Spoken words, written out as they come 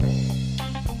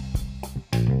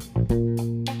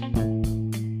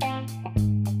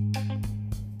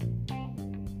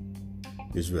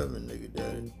It's Reverend Nigga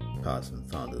Daddy, pastor and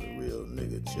founder of the Real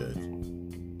Nigga Church,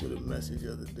 with a message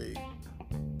of the day.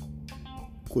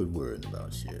 Quit worrying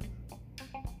about shit.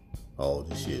 All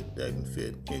the shit that can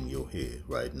fit in your head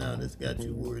right now that's got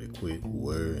you worried. Quit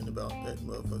worrying about that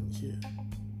motherfucking shit.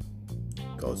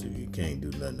 Because if you can't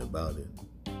do nothing about it,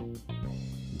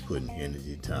 you're putting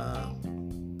energy,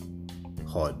 time,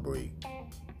 heartbreak,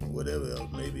 whatever else,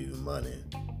 maybe even money.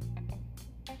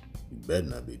 You better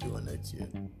not be doing that shit.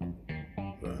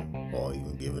 Or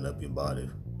even giving up your body,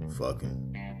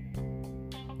 fucking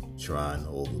trying to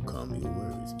overcome your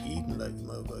worries, eating like a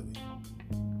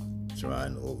motherfucker,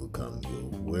 trying to overcome your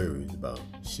worries about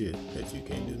shit that you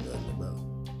can't do nothing about.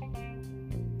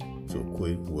 So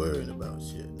quit worrying about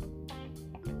shit,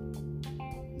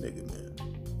 nigga,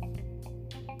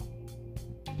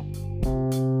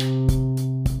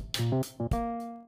 man.